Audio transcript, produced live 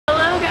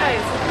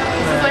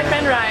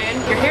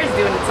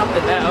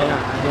something now. Yeah,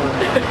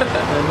 I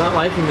know. I'm not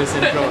liking this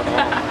intro at all.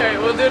 Alright,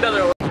 we'll do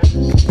another one.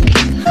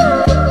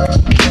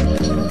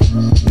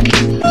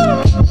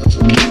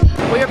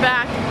 We're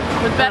back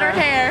with better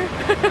hair.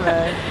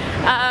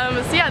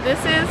 So yeah, this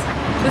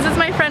is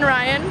my friend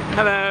Ryan.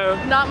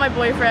 Hello. Not my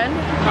boyfriend.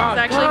 Oh, it's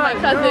actually my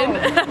cousin.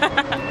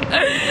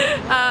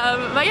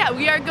 No. But yeah,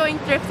 we are going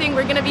thrifting.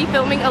 We're gonna be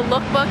filming a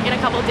lookbook in a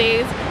couple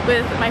days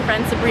with my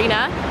friend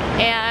Sabrina.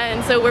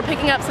 And so we're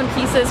picking up some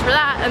pieces for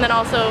that, and then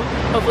also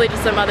hopefully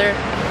just some other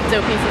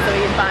dope pieces that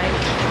we can find.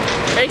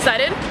 Are you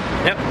excited?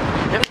 Yep.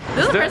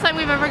 This is the first time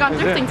we've ever gone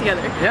thrifting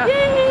together. Yeah.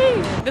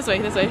 Yay! This way,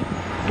 this way.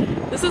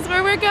 This is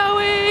where we're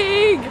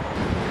going!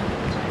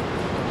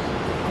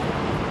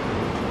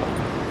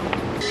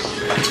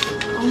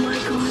 Oh my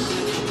god,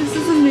 this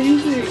is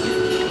amazing.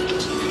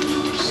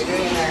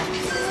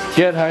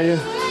 Good, how are you?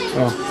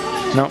 Oh,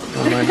 no,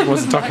 never mind.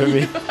 Wasn't talking to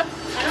me.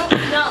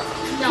 No.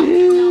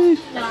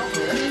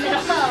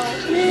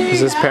 Is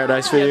this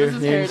paradise for you?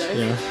 This is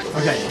paradise. Yeah.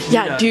 Okay.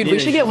 Yeah, dude, we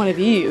should get one of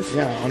these.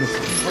 Yeah, honestly.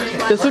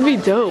 This would be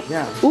dope.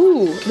 Yeah.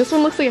 Ooh, this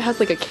one looks like it has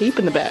like a cape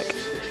in the back.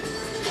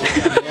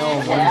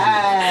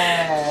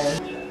 Yeah.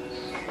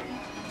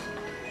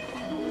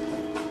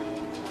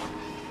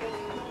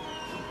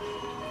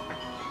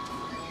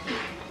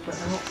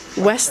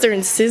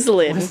 Western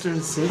sizzling. Western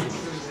sizzle.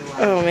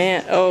 Oh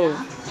man, oh.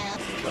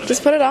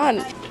 Just put it on.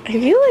 I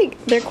feel like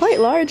they're quite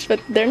large, but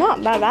they're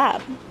not that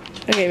bad.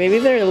 Okay, maybe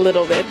they're a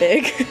little bit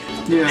big.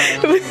 Yeah.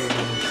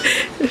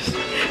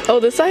 Oh,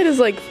 this side is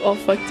like all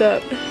fucked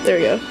up. There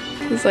we go.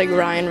 It's like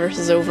Ryan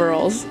versus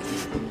overalls.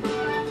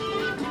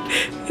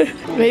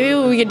 Maybe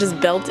we could just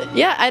belt it.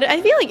 Yeah, I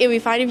feel like it'd be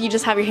fine if you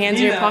just have your hands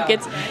in your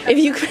pockets. If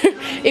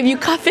you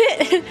cuff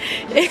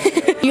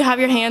it, you have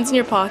your hands in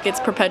your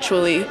pockets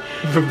perpetually.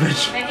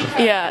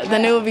 Yeah,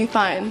 then it would be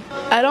fine.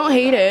 I don't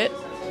hate it.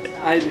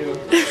 I do.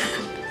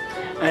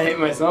 I hate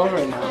myself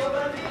right now.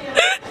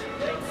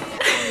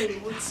 Hey,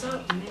 what's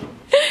up, man?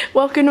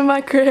 Welcome to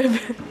my crib.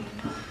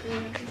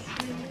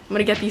 I'm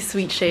gonna get these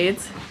sweet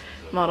shades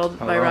modeled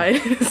by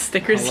Ryan.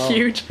 Sticker's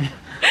huge.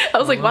 I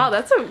was like, wow,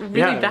 that's a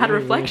really bad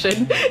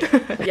reflection.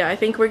 Yeah, I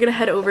think we're gonna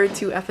head over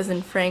to F as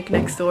in Frank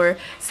next door,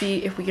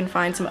 see if we can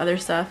find some other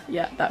stuff.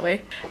 Yeah, that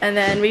way. And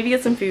then maybe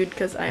get some food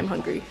because I am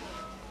hungry.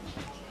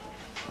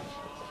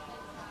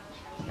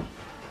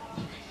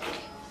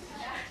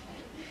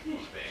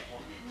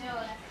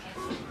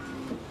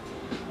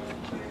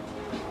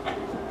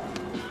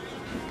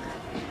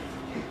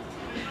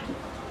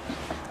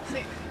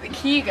 The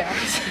key,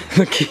 guys.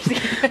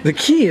 The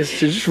key is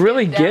to just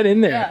really get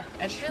in there. Yeah,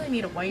 I just really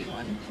need a white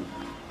one.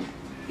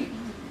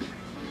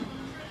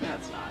 No,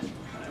 it's not.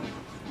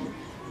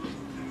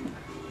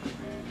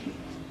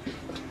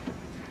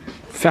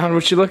 Found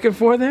what you're looking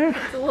for there?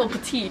 It's a little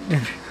petite.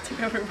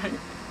 Took over my...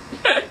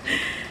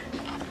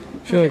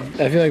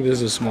 I feel like this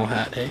is a small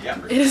hat, hey?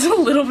 It is a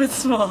little bit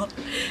small.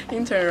 You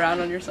can turn around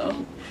on yourself.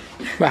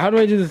 But how do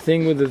I do the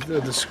thing with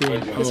the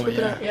screen? Just Oh flip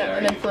it up, yeah,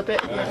 and then flip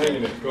it.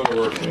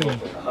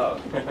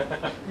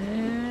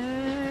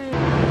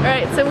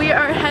 Alright, so we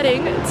are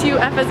heading to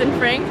F as in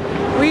Frank.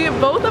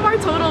 Both of our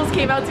totals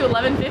came out to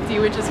 $11.50,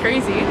 which is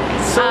crazy.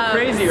 So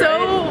crazy, right?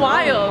 So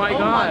wild. Oh my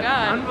god.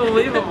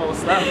 Unbelievable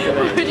stuff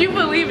today. Would you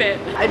believe it?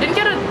 I didn't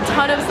get a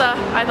ton of stuff.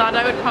 I thought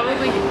I would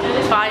probably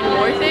find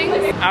more things.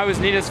 I was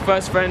Nina's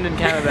first friend in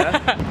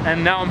Canada,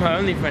 and now I'm her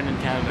only friend in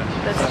Canada.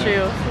 That's true.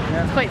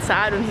 Yeah. It's quite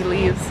sad when he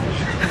leaves.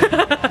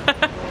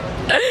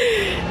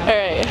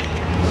 Alright,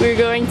 we're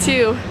going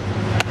to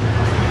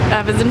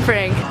F as in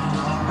Frank.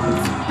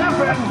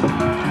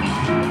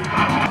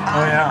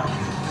 Oh yeah.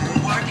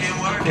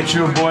 Get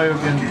you a boy who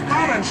can do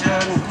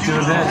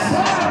this.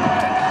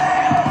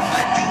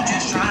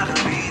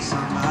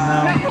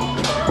 No.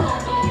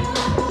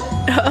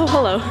 Oh,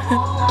 hello.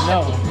 No.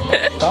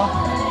 Stop.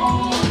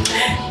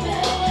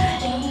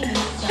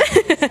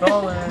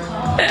 Stolen.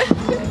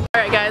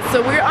 Alright guys, so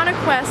we're on a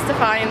quest to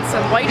find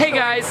some white shorts. Hey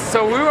guys,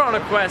 so we were on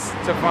a quest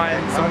to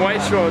find some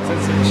white shorts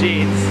and some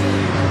jeans.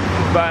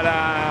 But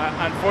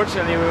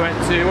unfortunately we went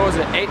to, what was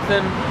it, 8th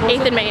and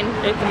Main?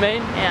 8th and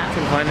Main? Yeah.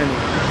 Couldn't find any.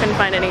 Couldn't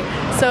find any.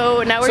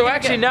 So now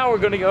now we're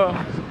gonna go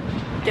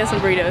get some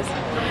burritos.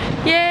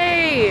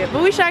 Yay!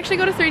 But we should actually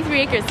go to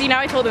 33 Acres. See, now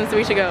I told them, so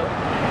we should go.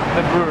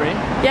 the brewery.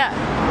 Yeah.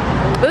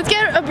 Let's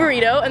get a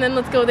burrito and then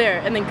let's go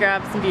there and then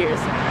grab some beers.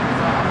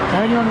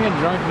 Why do you want to get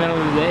drunk in the middle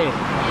of the day?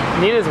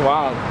 Nina's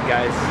wild,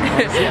 guys.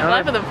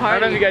 Life of the party. I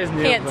don't know if you guys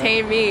knew. Can't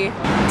tame me.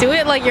 Do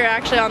it like you're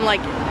actually on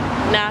like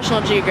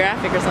National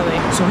Geographic or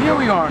something. So here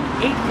we are on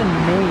 8th and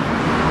Main,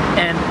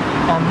 and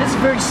on this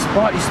very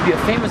spot used to be a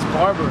famous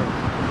barber.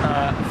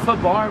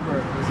 Barber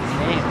was his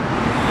name.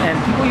 And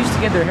people used to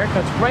get their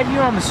haircuts right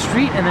here on the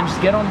street and then just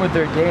get on with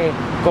their day.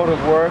 Go to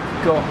work,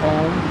 go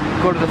home,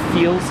 go to the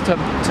fields to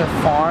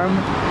farm,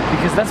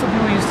 because that's what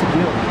people used to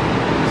do.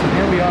 So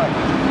here we are.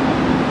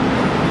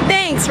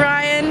 Thanks,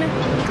 Ryan.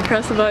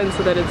 Press the button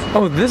so that it's...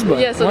 Oh, this button?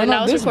 Yeah, so Why then now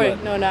not it's this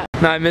recording. button? No, not.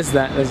 No, I missed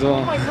that as well.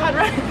 Oh my god,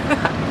 Ryan.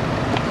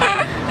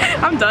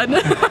 I'm done.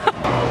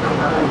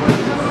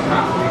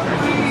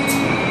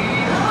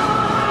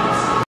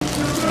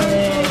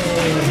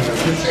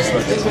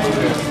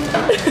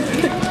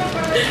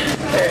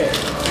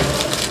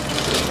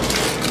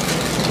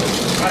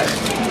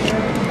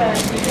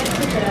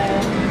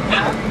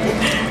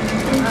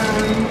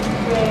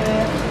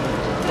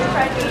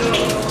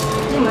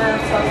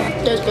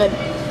 That's good.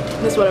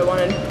 This is what I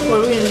wanted. What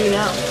are we gonna do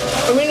now?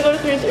 Are we gonna go to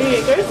 330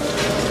 Acres?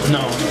 No,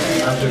 I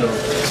have to go.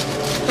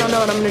 I don't know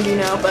what I'm gonna do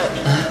now, but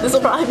this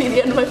will probably be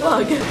the end of my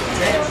vlog.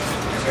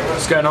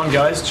 What's going on,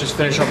 guys? Just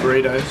finished up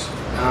burritos.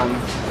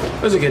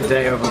 It was a good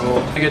day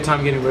overall. A good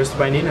time getting roasted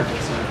by Nina.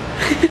 So.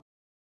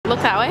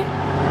 Look that way.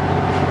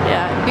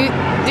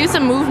 Yeah, do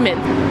some movement.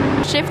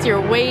 Shift your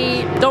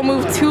weight. Don't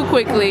move too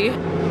quickly.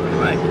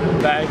 Like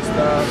bag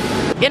stuff.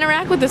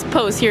 Interact with this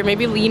pose here.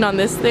 Maybe lean on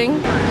this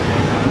thing.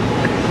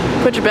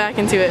 Put your back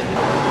into it.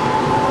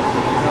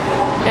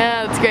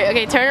 Yeah, that's great.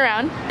 Okay, turn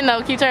around.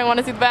 No, keep turning. I want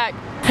to see the back.